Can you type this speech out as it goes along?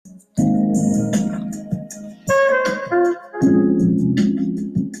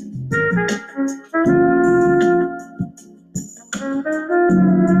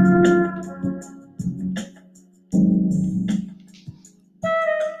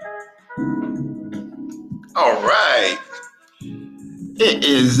All right. It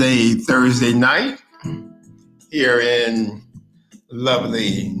is a Thursday night here in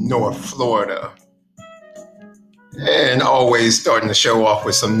lovely North Florida. And always starting the show off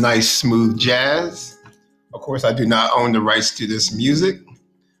with some nice, smooth jazz. Of course, I do not own the rights to this music,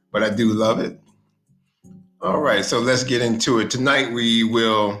 but I do love it. All right, so let's get into it. Tonight, we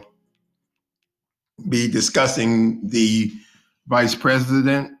will be discussing the vice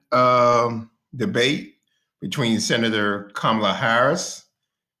president debate between Senator Kamala Harris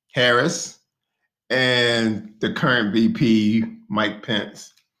and the current VP, Mike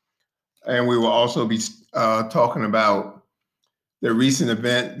Pence. And we will also be talking about the recent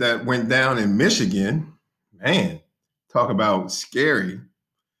event that went down in Michigan. Man, talk about scary.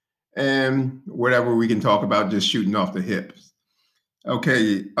 And whatever we can talk about, just shooting off the hips.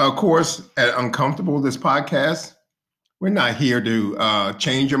 Okay, of course, at Uncomfortable, this podcast, we're not here to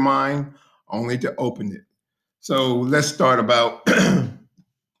change your mind, only to open it. So let's start about the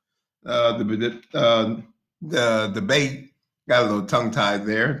debate. Got a little tongue tied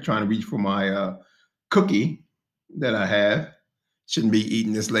there, trying to reach for my cookie that I have. Shouldn't be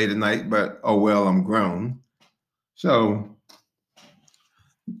eating this late at night, but oh well, I'm grown. So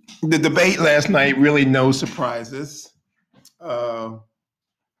the debate last night, really no surprises. Uh,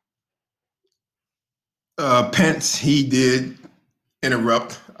 Pence, he did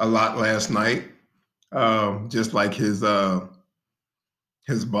interrupt a lot last night, just like his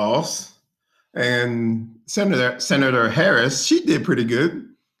boss. And Senator Harris, she did pretty good.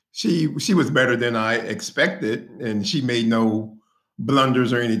 She was better than I expected, and she made no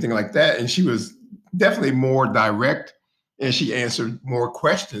blunders or anything like that. And she was definitely more direct, and she answered more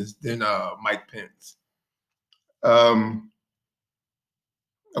questions than Mike Pence. Um,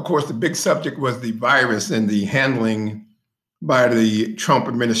 of course, the big subject was the virus and the handling by the Trump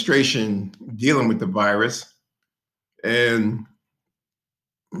administration dealing with the virus. And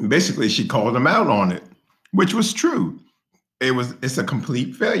basically, she called him out on it, which was true. It's a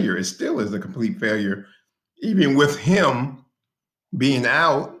complete failure. It still is a complete failure, even with him being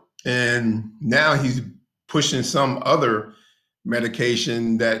out, and now he's pushing some other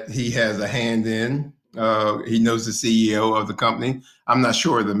medication that he has a hand in. He knows the CEO of the company. I'm not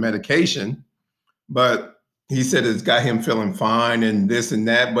sure of the medication, but he said it's got him feeling fine and this and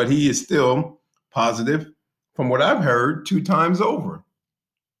that, but he is still positive, from what I've heard, 2 times over.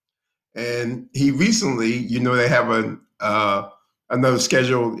 And he recently, they have another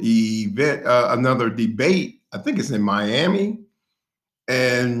scheduled event, another debate. I think it's in Miami,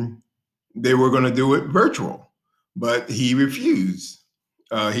 and they were going to do it virtual, but he refused.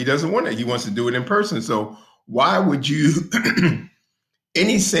 He doesn't want it. He wants to do it in person. So why would you,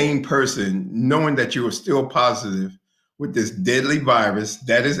 any sane person, knowing that you are still positive with this deadly virus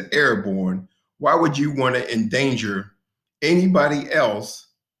that is airborne, why would you want to endanger anybody else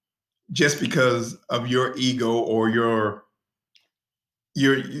just because of your ego or your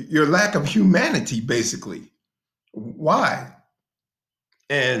lack of humanity, basically? Why?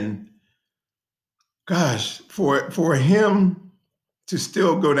 And gosh, for him to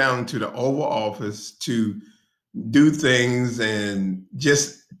still go down to the Oval Office to do things and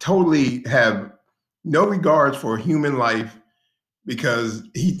just totally have no regards for human life because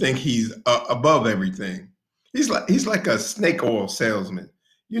he think he's above everything. He's like a snake oil salesman.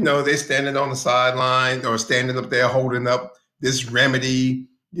 They're standing on the sideline or standing up there holding up this remedy.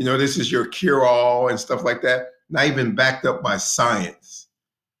 This is your cure all and stuff like that. Not even backed up by science.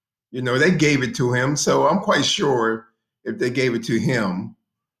 They gave it to him. So I'm quite sure if they gave it to him,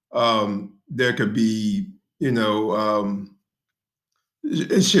 there could be, it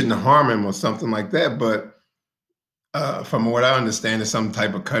shouldn't harm him or something like that. But from what I understand, it's some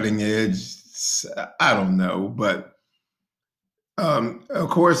type of cutting edge. I don't know. But of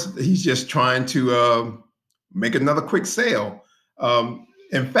course, he's just trying to make another quick sale.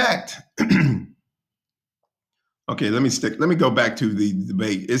 In fact, okay, let me go back to the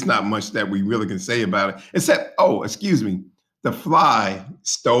debate. It's not much that we really can say about it, except, oh, excuse me, the fly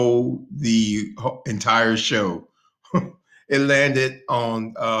stole the entire show. It landed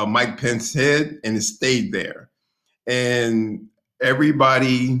on Mike Pence's head and it stayed there. And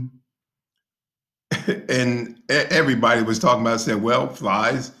everybody was talking about, said, well,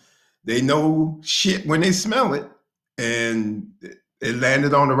 flies, they know shit when they smell it. And it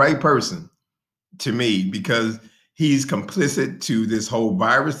landed on the right person, to me, because he's complicit to this whole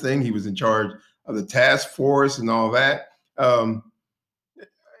virus thing. He was in charge of the task force and all that.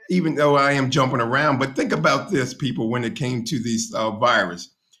 Even though I am jumping around, but think about this, people, when it came to this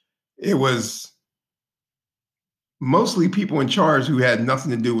virus. It was mostly people in charge who had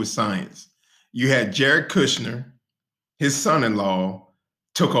nothing to do with science. You had Jared Kushner, his son-in-law,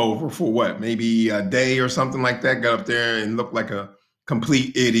 took over for what, maybe a day or something like that, got up there and looked like a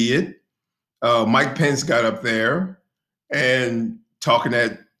complete idiot. Mike Pence got up there and talking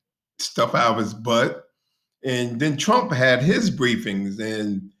that stuff out of his butt. And then Trump had his briefings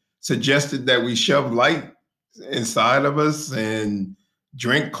and suggested that we shove light inside of us and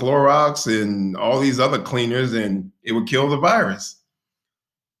drink Clorox and all these other cleaners, and it would kill the virus.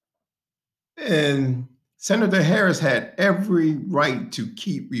 And Senator Harris had every right to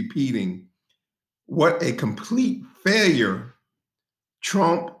keep repeating what a complete failure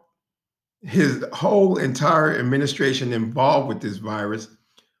Trump, his whole entire administration involved with this virus,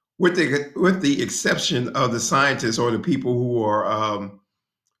 with the exception of the scientists or the people who are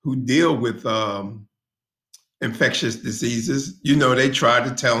who deal with infectious diseases. You know, they tried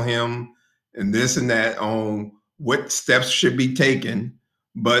to tell him and this and that on what steps should be taken,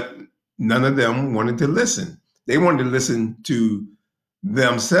 but none of them wanted to listen. They wanted to listen to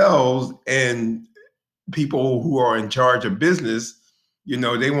themselves and people who are in charge of business. You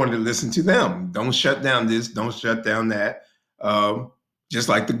know, they wanted to listen to them. Don't shut down this, don't shut down that. Just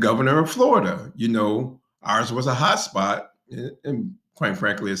like the governor of Florida, you know, ours was a hot spot, and quite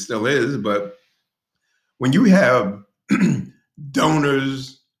frankly, it still is. But when you have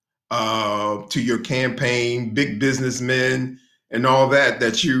donors to your campaign, big businessmen, and all that,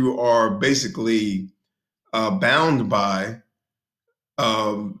 that you are basically bound by,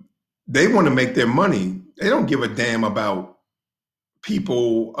 they want to make their money. They don't give a damn about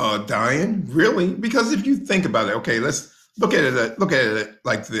people dying, really. Because if you think about it, okay, let's look at it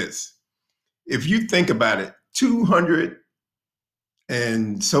like this. If you think about it, 200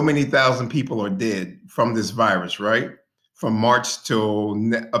 and so many thousand people are dead from this virus, right? From March till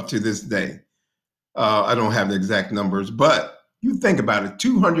up to this day. I don't have the exact numbers, but you think about it,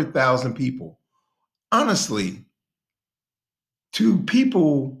 200,000 people. Honestly, to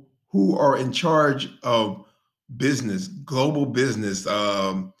people who are in charge of business, global business,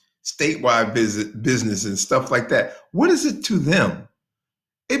 statewide business and stuff like that, what is it to them?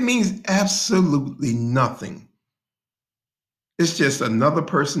 It means absolutely nothing. It's just another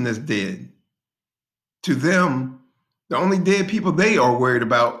person that's dead. To them, the only dead people they are worried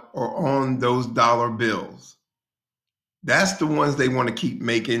about are on those dollar bills. That's the ones they want to keep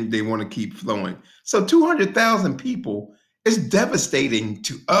making, they want to keep flowing. So 200,000 people is devastating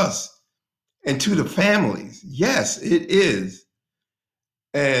to us and to the families. Yes, it is.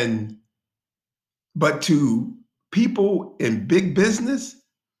 And but to people in big business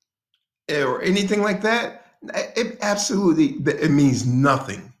or anything like that, it absolutely, it means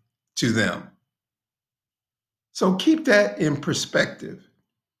nothing to them. So keep that in perspective,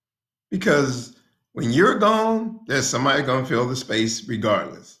 because when you're gone, there's somebody going to fill the space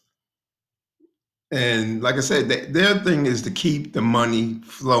regardless. And like I said, their thing is to keep the money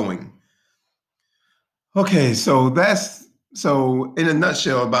flowing. Okay, so in a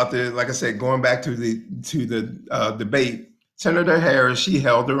nutshell about the, like I said, going back to the debate, Senator Harris, she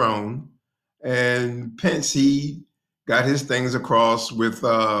held her own, and Pence, he got his things across with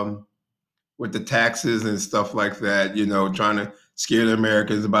the taxes and stuff like that. You know, trying to scare the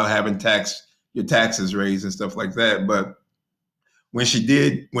Americans about having your taxes raised and stuff like that. But when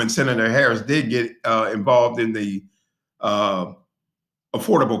Senator Harris did get involved in the uh,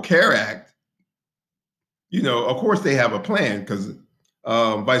 Affordable Care Act, you know, of course they have a plan, because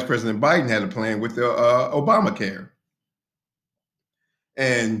Vice President Biden had a plan with the Obamacare.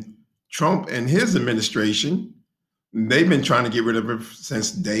 And Trump and his administration, they've been trying to get rid of it since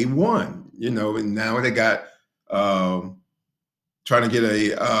day one, you know, and now they got trying to get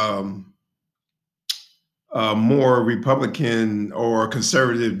a more Republican or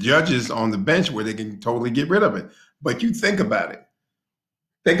conservative judges on the bench where they can totally get rid of it. But you think about it.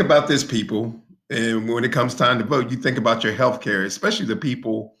 Think about this, people. And when it comes time to vote, you think about your health care, especially the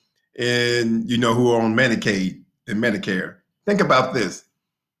people who are on Medicaid and Medicare. Think about this.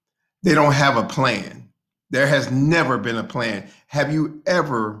 They don't have a plan. There has never been a plan. Have you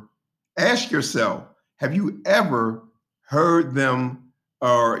ever, ask yourself, have you ever heard them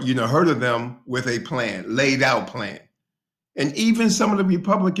or, heard of them with a plan, laid out plan? And even some of the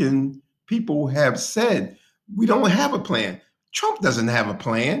Republican people have said, we don't have a plan. Trump doesn't have a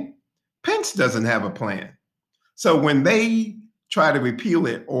plan. Pence doesn't have a plan. So when they try to repeal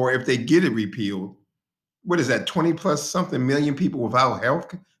it, or if they get it repealed, what is that, 20 plus something million people without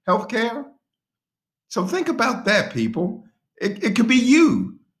health care? So think about that, people. It could be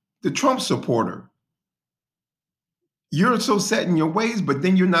you, the Trump supporter. You're so set in your ways, but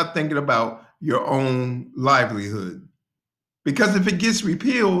then you're not thinking about your own livelihood. Because if it gets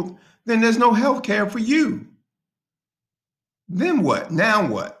repealed, then there's no health care for you. Then what? Now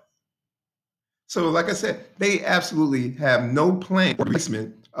what? So, like I said, they absolutely have no plan for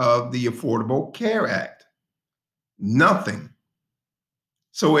replacement of the Affordable Care Act. Nothing.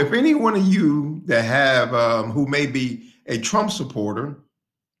 So, if any one of you that have who may be a Trump supporter,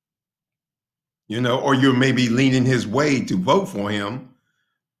 or you're maybe leaning his way to vote for him,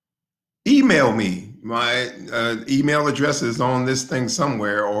 email me. My email address is on this thing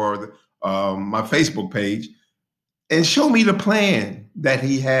somewhere, or my Facebook page, and show me the plan that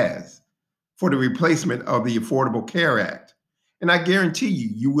he has for the replacement of the Affordable Care Act. And I guarantee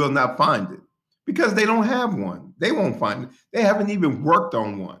you will not find it because they don't have one. They won't find it. They haven't even worked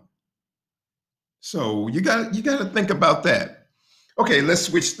on one. So you got to think about that. Okay, let's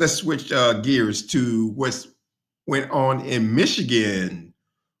switch gears to what went on in Michigan.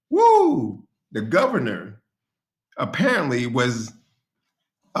 Woo! The governor apparently was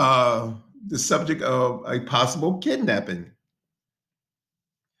the subject of a possible kidnapping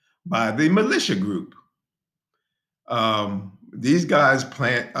by the militia group. These guys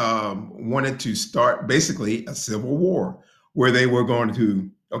wanted to start basically a civil war where they were going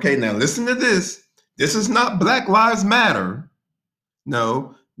to, okay, now listen to this. This is not Black Lives Matter.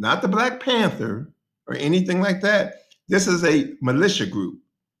 No, not the Black Panther or anything like that. This is a militia group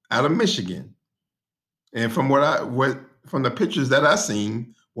out of Michigan. And from from the pictures that I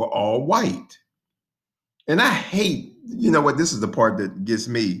seen were all white. And I hate, this is the part that gets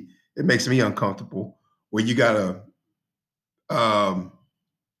me, it makes me uncomfortable, where you gotta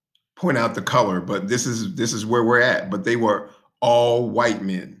point out the color, but this is where we're at. But they were all white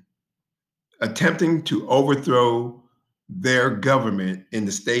men attempting to overthrow their government in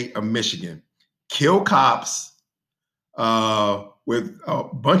the state of Michigan, kill cops with a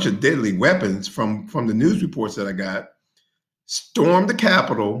bunch of deadly weapons from the news reports that I got, storm the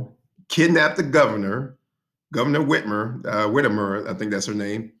Capitol, kidnap the governor, Governor Whitmer, I think that's her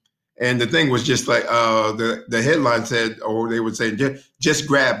name. And the thing was just like the headline said, or they would say, just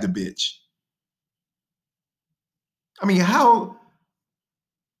grab the bitch. I mean, how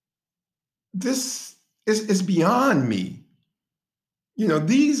this is beyond me.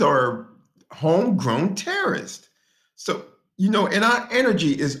 These are homegrown terrorists. So, and our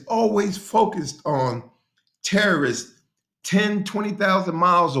energy is always focused on terrorists 10, 20,000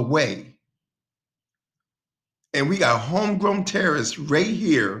 miles away. And we got homegrown terrorists right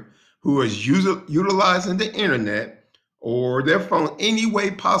here who is utilizing the internet or their phone any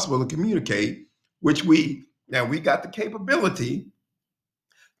way possible to communicate, which we got the capability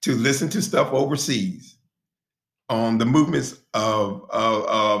to listen to stuff overseas on the movements of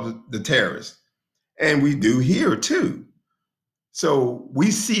the terrorists. And we do here too. So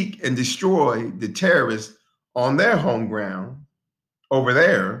we seek and destroy the terrorists on their home ground over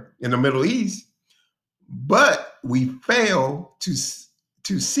there in the Middle East, but we fail to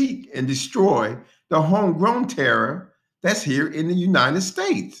seek and destroy the homegrown terror that's here in the United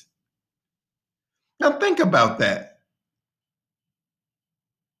States. Now think about that.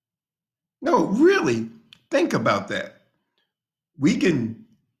 No, really, think about that. We can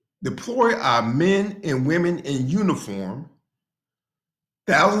deploy our men and women in uniform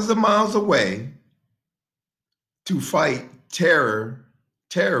thousands of miles away to fight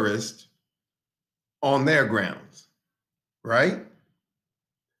terrorists on their grounds, right?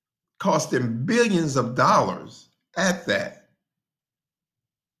 Costing billions of dollars at that.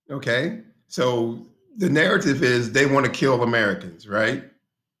 Okay, so the narrative is they want to kill Americans, right?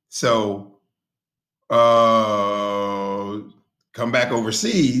 So come back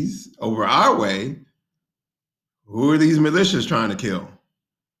overseas, over our way. Who are these militias trying to kill?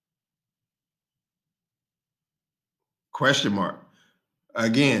 Question mark.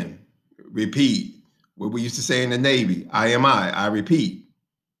 Again, repeat what we used to say in the Navy, I repeat.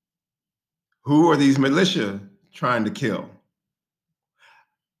 Who are these militia trying to kill?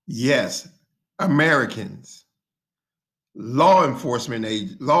 Yes, Americans, law enforcement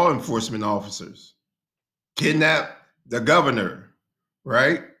officers, kidnap the governor,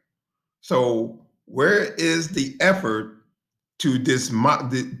 right? So where is the effort to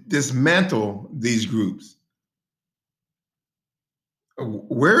dismantle these groups?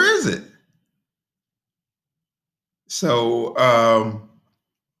 Where is it? So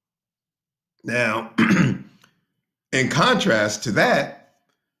now, in contrast to that,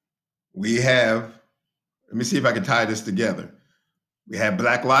 we have, let me see if I can tie this together. We have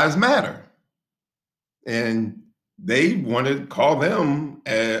Black Lives Matter. And they want to call them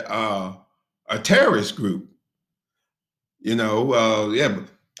a terrorist group. Yeah,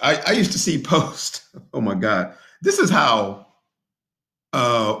 I used to see posts. Oh my God. This is how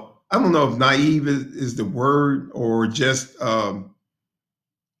I don't know if naive is the word or just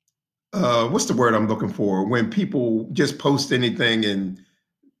what's the word I'm looking for? When people just post anything and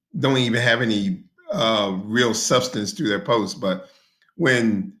don't even have any real substance to their post. But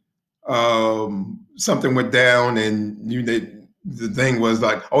when something went down and the thing was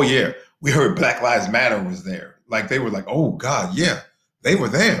like, oh yeah, we heard Black Lives Matter was there. Like they were like, oh God, yeah, they were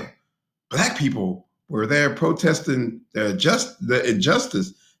there. Black people were there protesting the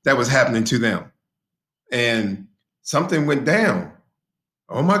injustice that was happening to them. And something went down.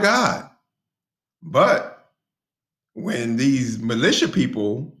 Oh my God. But when these militia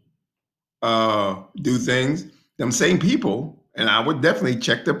people do things, them same people, and I would definitely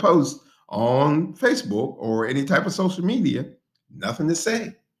check their posts on Facebook or any type of social media, nothing to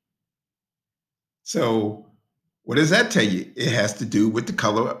say. So, what does that tell you? It has to do with the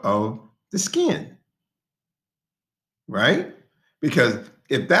color of the skin, right? Because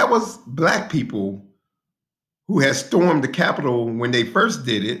if that was Black people who had stormed the Capitol when they first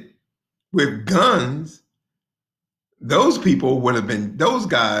did it with guns, those people would have been, those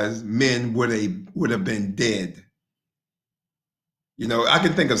guys, men would have been dead. You know, I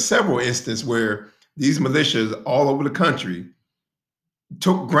can think of several instances where these militias all over the country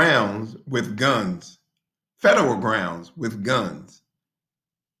took grounds with guns, federal grounds with guns.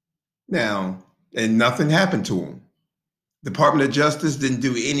 Now, and nothing happened to them. Department of Justice didn't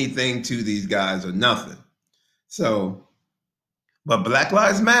do anything to these guys or nothing. So, but Black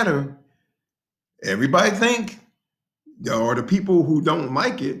Lives Matter, everybody think, or the people who don't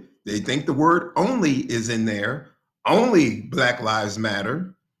like it, they think the word only is in there. Only Black Lives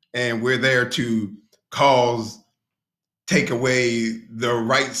Matter, and we're there to take away the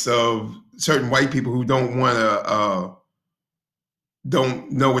rights of certain white people who don't want to,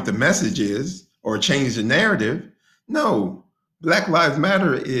 don't know what the message is or change the narrative. No, Black Lives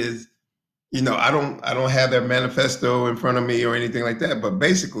Matter is, you know, I don't have their manifesto in front of me or anything like that, but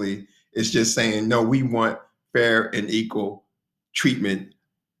basically it's just saying, no, we want fair and equal treatment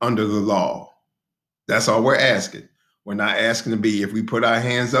under the law. That's all we're asking. We're not asking to be, if we put our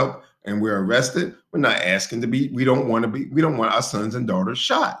hands up and we're arrested, we're not asking to be, we don't want our sons and daughters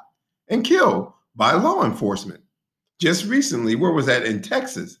shot and killed by law enforcement. Just recently, where was that, in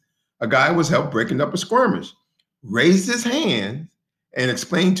Texas? A guy was helped breaking up a skirmish, raised his hand and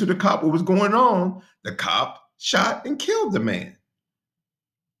explained to the cop what was going on. The cop shot and killed the man.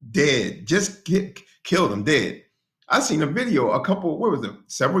 Dead, killed him dead. I seen a video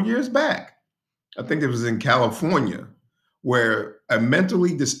several years back. I think it was in California, where a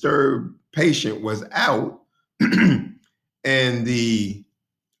mentally disturbed patient was out and the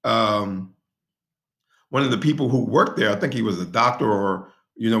one of the people who worked there, I think he was a doctor or,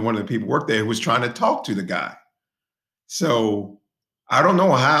 you know, one of the people who worked there, was trying to talk to the guy. So I don't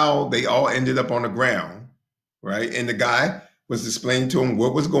know how they all ended up on the ground, right? And the guy was explaining to him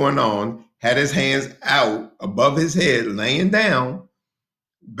what was going on, had his hands out above his head, laying down,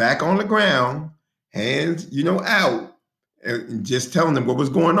 back on the ground, hands, you know, out, and just telling them what was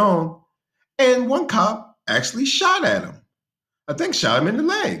going on. And one cop actually shot at him. I think shot him in the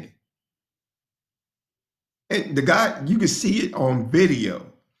leg. And the guy, you could see it on video.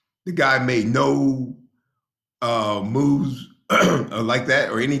 The guy made no moves like that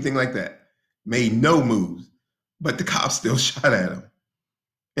or anything like that. Made no moves, but the cop still shot at him.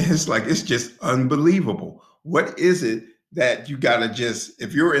 And it's like, it's just unbelievable. What is it that you gotta just,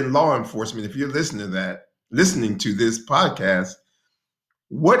 if you're in law enforcement, if you're listening to this podcast,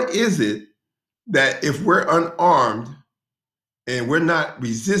 what is it that if we're unarmed and we're not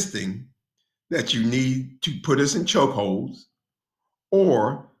resisting, that you need to put us in chokeholds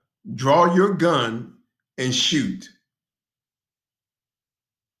or draw your gun and shoot?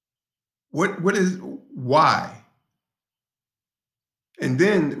 Why? And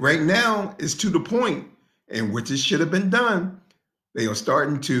then right now it's to the point in which it should have been done. They are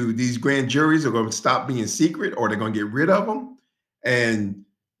starting to, these grand juries are going to stop being secret, or they're going to get rid of them. And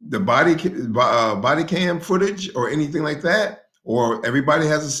the body cam footage or anything like that, or everybody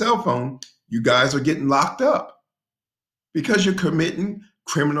has a cell phone, you guys are getting locked up because you're committing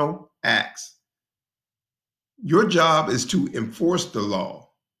criminal acts. Your job is to enforce the law.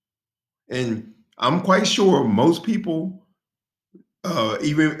 And I'm quite sure most people,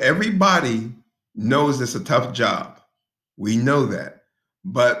 even everybody, knows it's a tough job. We know that.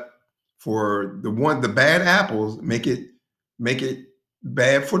 But for the bad apples, make it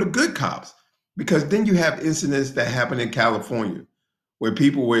bad for the good cops. Because then you have incidents that happen in California where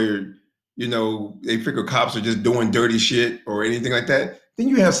people you know, they figure cops are just doing dirty shit or anything like that. Then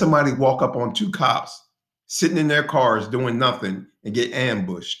you have somebody walk up on two cops sitting in their cars doing nothing and get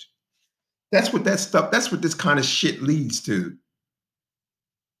ambushed. That's what that stuff, that's what this kind of shit leads to.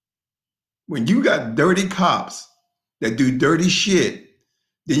 When you got dirty cops that do dirty shit,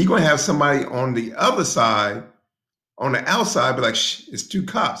 then you're gonna have somebody on the other side, on the outside, be like, Shh, it's two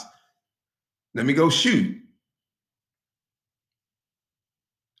cops. Let me go shoot.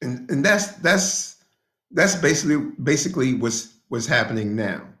 And that's basically what's happening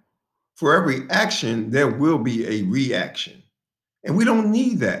now. For every action, there will be a reaction. And we don't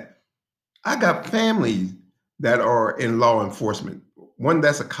need that. I got families that are in law enforcement. One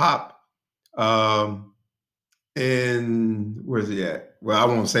that's a cop, in where's he at? Well, I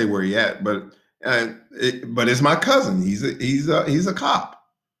won't say where he at, but it's my cousin. He's a cop,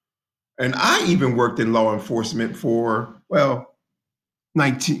 and I even worked in law enforcement for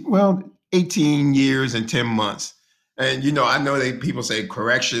 18 years and 10 months. And I know people say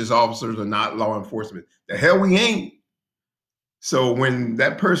corrections officers are not law enforcement. The hell we ain't. So when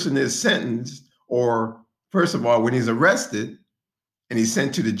that person is sentenced, or first of all, when he's arrested and he's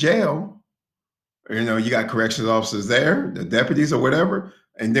sent to the jail, you got corrections officers there, the deputies or whatever.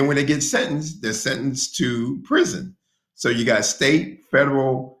 And then when they get sentenced, they're sentenced to prison. So you got state,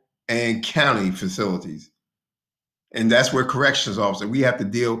 federal, and county facilities. And that's where corrections officer,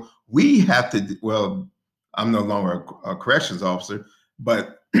 well, I'm no longer a corrections officer,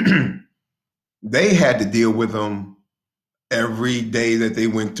 but they had to deal with them every day that they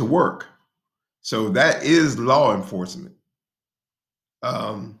went to work. So that is law enforcement.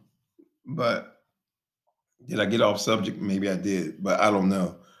 But did I get off subject? Maybe I did, but I don't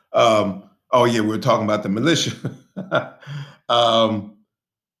know. Oh yeah, we're talking about the militia.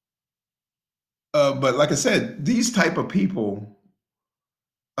 But like I said, these type of people,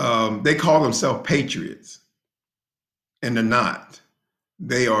 they call themselves patriots, and they're not.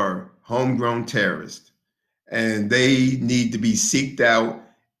 They are homegrown terrorists, and they need to be seeked out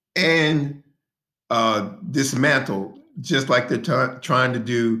and dismantled, just like they're trying to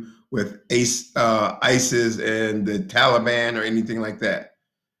do with ISIS and the Taliban or anything like that,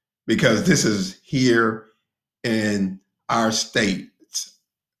 because this is here in our states.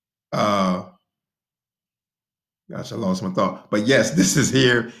 Gosh, I lost my thought. But yes, this is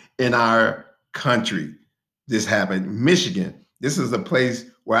here in our country. This happened. Michigan. This is a place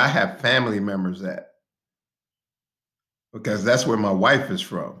where I have family members at, because that's where my wife is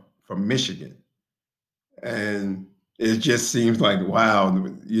from Michigan. And it just seems like, wow,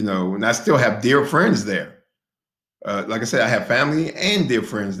 and I still have dear friends there. Like I said, I have family and dear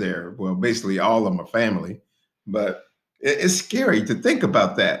friends there. Well, basically all of them are family, but it's scary to think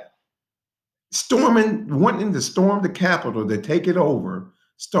about that. Wanting to storm the Capitol, to take it over,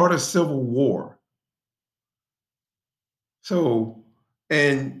 start a civil war. So,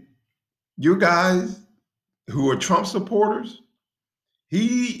 and you guys who are Trump supporters,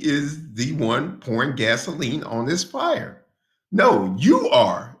 he is the one pouring gasoline on this fire. No, you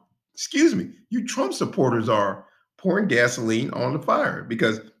are. Excuse me. You Trump supporters are pouring gasoline on the fire,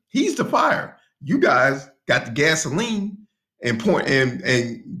 because he's the fire. You guys got the gasoline and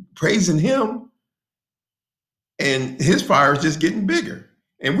praising him, and his fire is just getting bigger.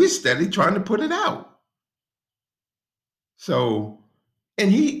 And we're steadily trying to put it out. So,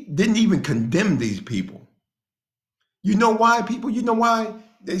 and he didn't even condemn these people. You know why, people? You know why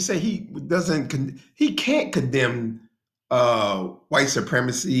they say he can't condemn white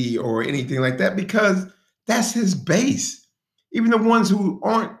supremacy or anything like that, because that's his base. Even the ones who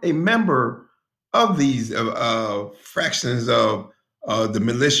aren't a member of these fractions of the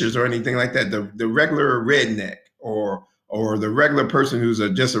militias or anything like that, the regular redneck or the regular person who's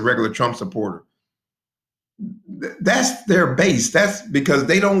just a regular Trump supporter, that's their base. That's because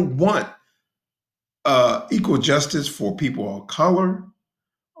they don't want equal justice for people of color,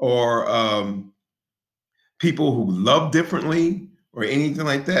 or people who love differently or anything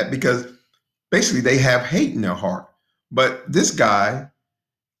like that, because basically they have hate in their heart. But this guy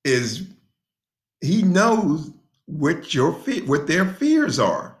he knows what their fears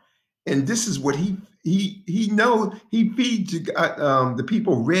are, and this is what he knows. He feeds the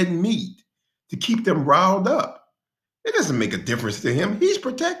people red meat to keep them riled up. It doesn't make a difference to him. He's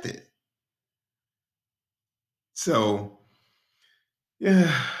protected. So,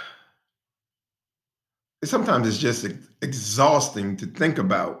 yeah, sometimes it's just exhausting to think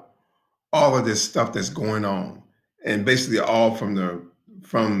about all of this stuff that's going on, and basically all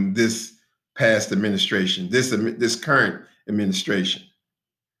from this past administration, this current administration,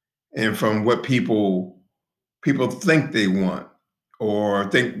 and from what people think they want or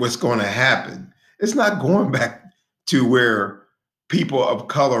think what's going to happen. It's not going back to where people of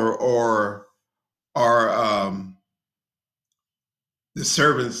color or are the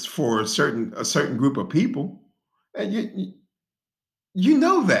servants for a certain group of people, and you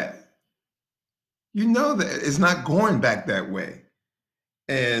know that it's not going back that way.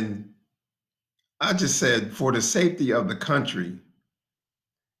 And I just said, for the safety of the country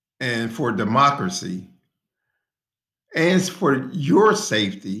and for democracy and for your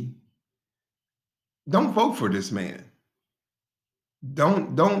safety, don't vote for this man.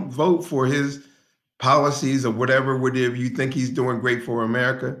 Don't vote for his policies or whatever you think he's doing great for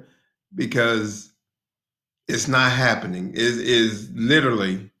America, because it's not happening. It is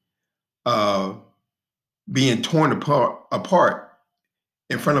literally uh, being torn apart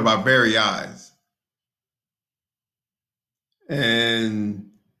in front of our very eyes. And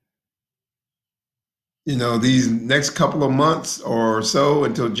these next couple of months or so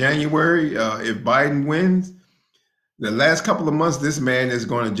until January, if Biden wins, the last couple of months, this man is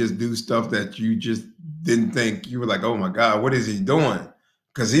going to just do stuff that you just didn't think. You were like, oh my God, what is he doing?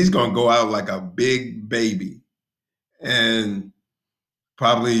 Because he's going to go out like a big baby. And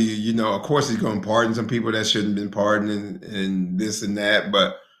probably, of course, he's going to pardon some people that shouldn't have been pardoned and this and that.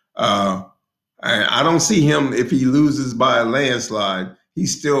 But I don't see him, if he loses by a landslide, he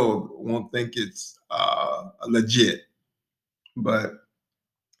still won't think it's legit. But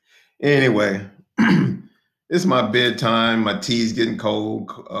anyway, it's my bedtime. My tea's getting cold.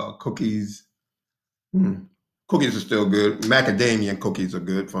 Cookies. Cookies are still good. Macadamia cookies are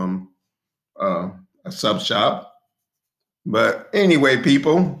good from a sub shop. But anyway,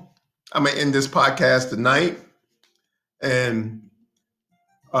 people, I'm going to end this podcast tonight. And,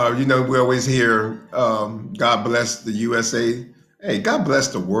 we always hear, God bless the USA. Hey, God bless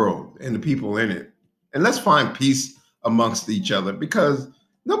the world and the people in it. And let's find peace amongst each other, because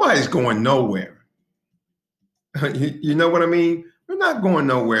nobody's going nowhere. You know what I mean? We're not going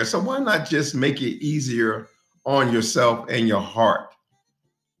nowhere. So why not just make it easier on yourself and your heart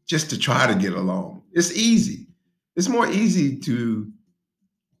just to try to get along? It's easy. It's more easy to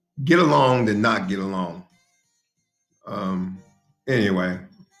get along than not get along. Anyway,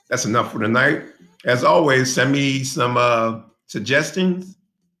 that's enough for tonight. As always, send me some suggestions.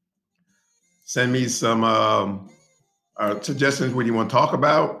 Send me some suggestions what you want to talk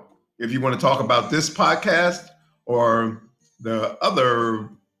about. If you want to talk about this podcast or the other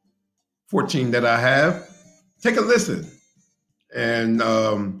 14 that I have, take a listen and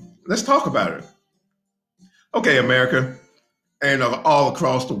let's talk about it. Okay, America, and all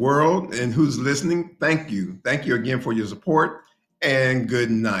across the world, and who's listening, thank you. Thank you again for your support, and good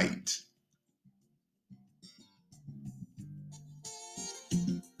night.